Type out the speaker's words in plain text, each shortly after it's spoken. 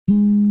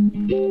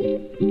Hey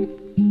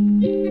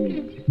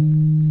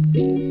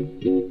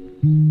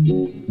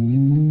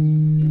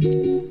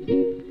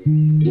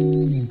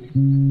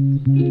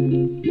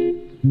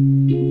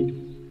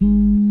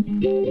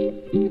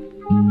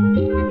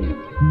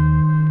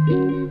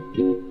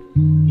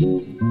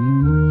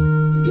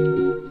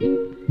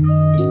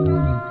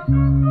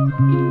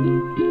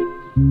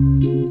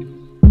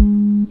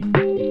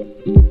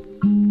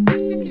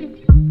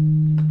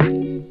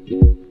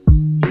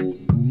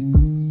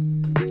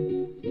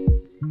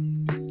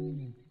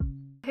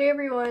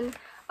everyone!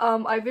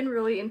 I've been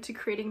really into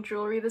creating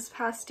jewelry this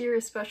past year,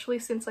 especially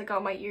since I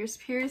got my ears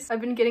pierced.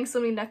 I've been getting so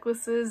many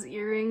necklaces,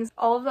 earrings,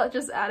 all of that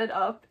just added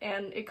up,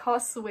 and it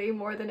costs way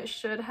more than it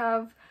should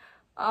have.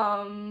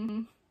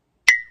 So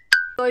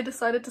I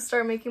decided to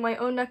start making my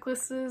own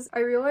necklaces. I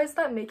realized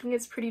that making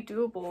it's pretty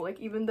doable, like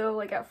even though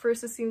like at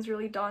first it seems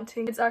really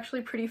daunting, it's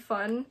actually pretty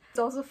fun. It's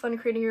also fun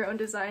creating your own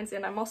designs,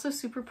 and I'm also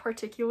super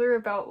particular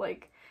about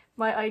like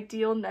my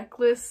ideal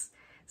necklace.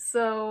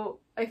 So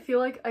I feel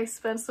like I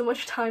spend so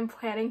much time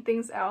planning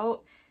things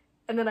out,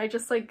 and then I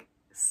just like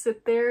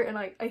sit there and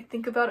I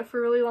think about it for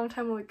a really long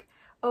time. I'm like,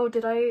 oh,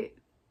 did I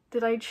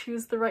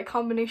choose the right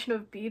combination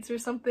of beads or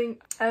something?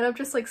 I end up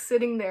just like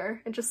sitting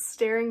there and just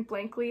staring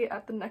blankly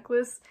at the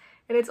necklace.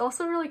 And it's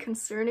also really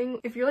concerning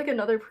if you're like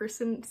another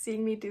person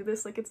seeing me do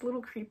this, like it's a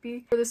little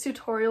creepy. For this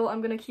tutorial,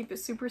 I'm gonna keep it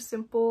super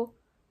simple.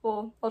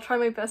 Well, I'll try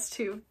my best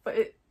too, but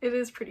it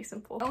is pretty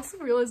simple. I also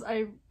realized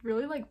I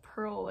really like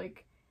pearl,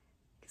 like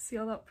see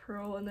all that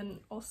pearl, and then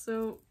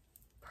also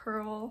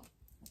pearl.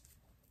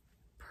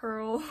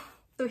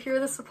 So here are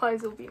the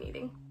supplies you'll be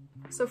needing.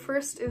 So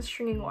first is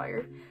stringing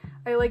wire.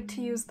 I like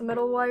to use the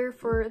metal wire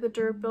for the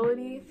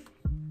durability.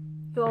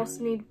 You'll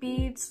also need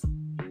beads,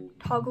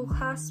 toggle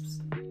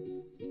clasps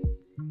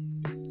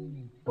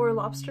or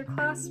lobster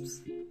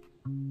clasps,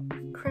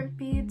 crimp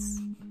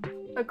beads,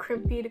 a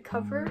crimp bead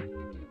cover,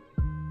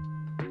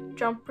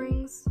 jump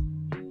rings,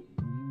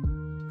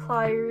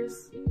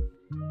 pliers,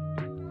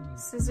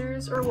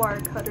 scissors or wire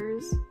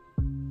cutters,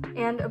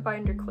 and a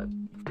binder clip.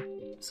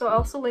 So I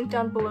also linked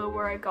down below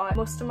where I got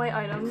most of my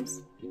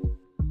items.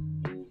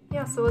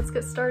 Yeah, so let's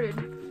get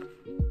started.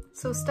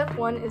 So step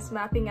 1 is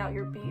mapping out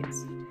your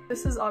beads.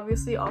 This is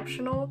obviously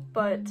optional,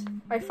 but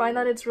I find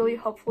that it's really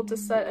helpful to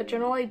set a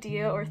general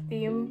idea or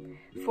theme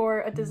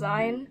for a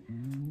design.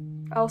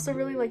 I also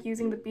really like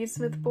using the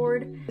beadsmith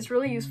board. It's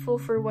really useful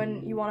for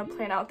when you want to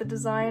plan out the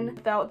design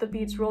without the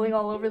beads rolling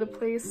all over the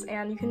place,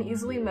 and you can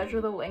easily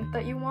measure the length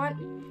that you want,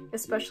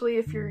 especially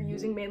if you're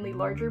using mainly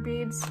larger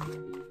beads.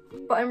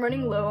 But I'm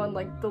running low on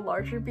like the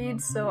larger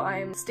beads, so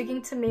I'm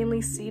sticking to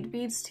mainly seed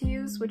beads to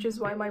use, which is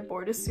why my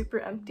board is super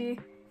empty.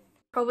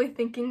 Probably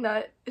thinking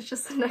that it's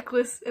just a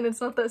necklace and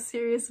it's not that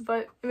serious,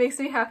 but it makes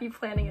me happy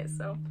planning it.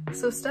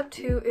 So step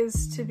 2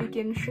 is to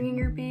begin stringing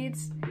your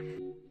beads.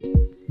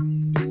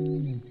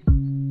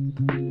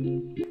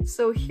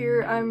 So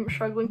here I'm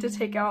struggling to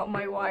take out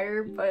my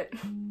wire, but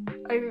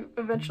I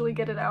eventually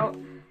get it out.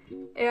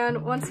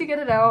 And once you get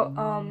it out,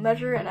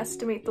 measure and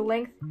estimate the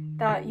length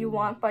that you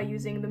want by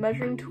using the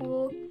measuring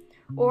tool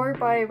or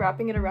by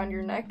wrapping it around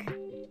your neck.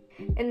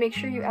 And make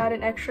sure you add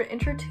an extra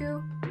inch or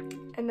 2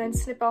 and then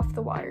snip off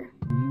the wire.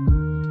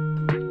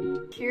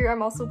 Here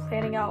I'm also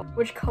planning out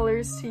which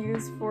colors to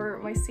use for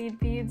my seed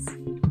beads.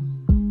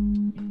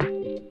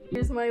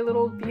 Here's my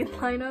little bead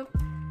lineup.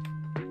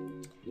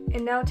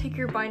 And now take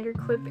your binder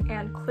clip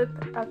and clip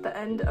at the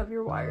end of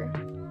your wire.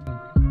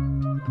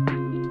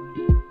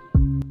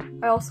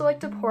 I also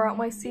like to pour out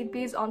my seed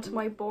beads onto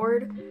my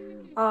board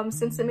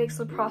since it makes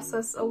the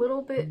process a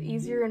little bit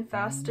easier and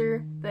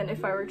faster than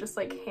if I were just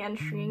like hand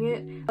stringing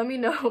it. Let me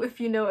know if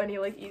you know any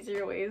like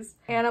easier ways.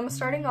 And I'm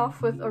starting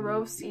off with a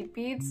row of seed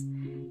beads,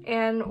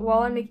 and while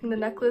I'm making the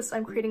necklace,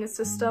 I'm creating a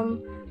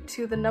system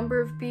to the number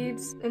of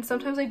beads, and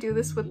sometimes I do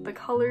this with the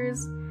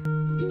colors.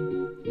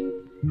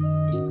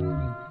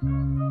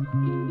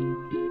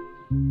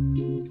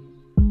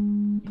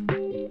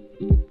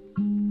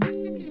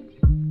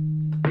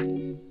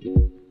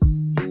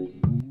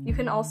 You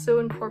can also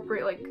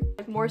incorporate like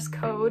Morse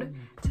code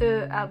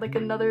to add like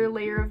another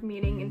layer of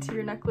meaning into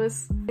your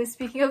necklace. And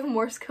speaking of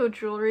Morse code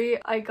jewelry,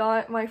 I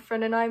got my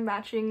friend and I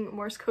matching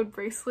Morse code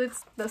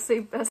bracelets that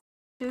say best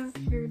wishes.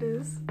 Here it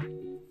is.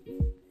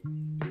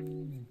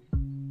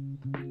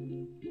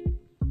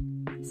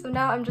 So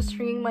now I'm just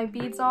stringing my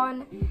beads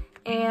on,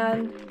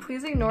 and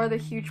please ignore the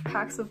huge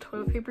packs of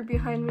toilet paper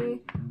behind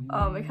me.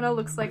 It kind of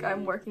looks like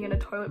I'm working in a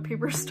toilet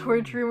paper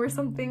storage room or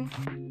something.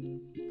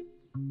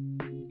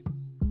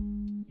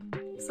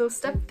 So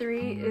step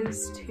 3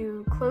 is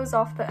to close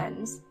off the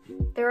ends.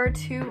 There are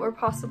 2 or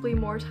possibly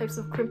more types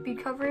of crimp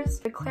bead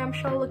covers. A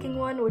clamshell looking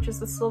one, which is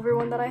the silver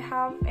one that I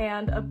have,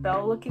 and a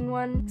bell looking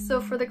one.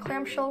 So for the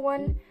clamshell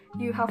one,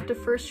 you have to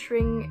first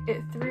string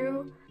it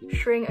through,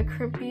 string a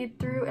crimp bead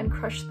through and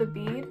crush the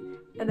bead,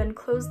 and then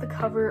close the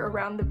cover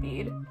around the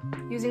bead,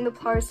 using the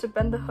pliers to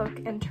bend the hook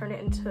and turn it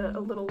into a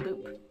little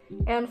loop.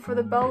 And for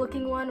the bell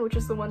looking one, which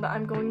is the one that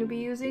I'm going to be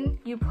using,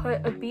 you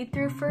put a bead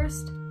through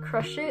first,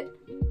 crush it,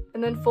 and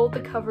and then fold the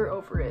cover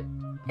over it.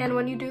 And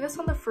when you do this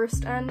on the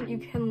first end, you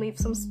can leave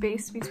some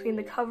space between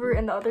the cover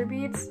and the other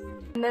beads.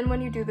 And then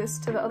when you do this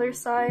to the other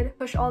side,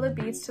 push all the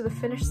beads to the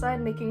finished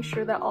side, making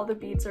sure that all the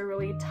beads are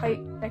really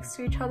tight next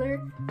to each other.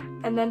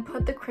 And then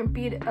put the crimp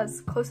bead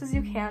as close as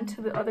you can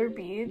to the other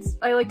beads.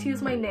 I like to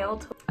use my nail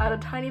to add a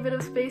tiny bit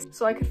of space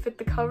so I could fit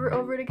the cover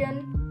over it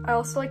again. I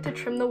also like to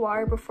trim the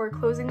wire before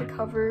closing the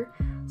cover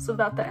so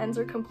that the ends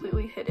are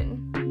completely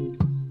hidden.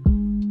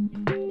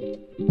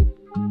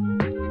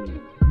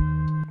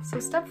 So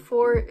step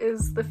 4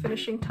 is the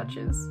finishing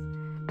touches.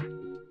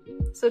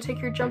 So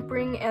take your jump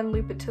ring and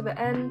loop it to the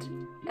end,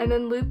 and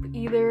then loop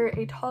either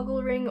a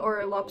toggle ring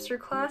or a lobster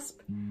clasp.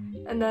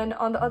 And then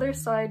on the other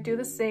side, do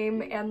the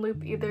same and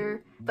loop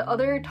either the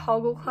other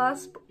toggle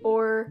clasp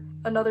or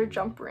another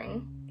jump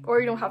ring.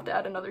 Or you don't have to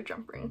add another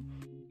jump ring.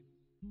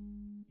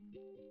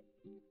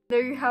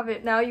 There you have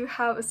it. Now you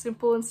have a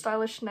simple and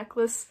stylish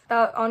necklace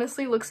that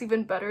honestly looks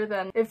even better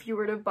than if you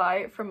were to buy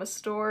it from a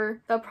store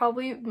that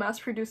probably mass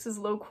produces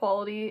low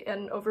quality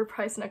and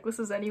overpriced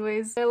necklaces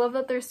anyways. I love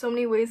that there's so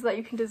many ways that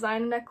you can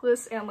design a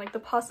necklace, and like the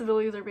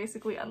possibilities are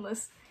basically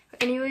endless.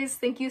 Anyways,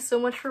 thank you so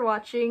much for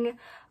watching.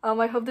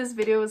 I hope this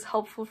video was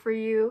helpful for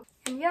you.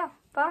 And yeah,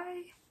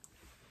 bye!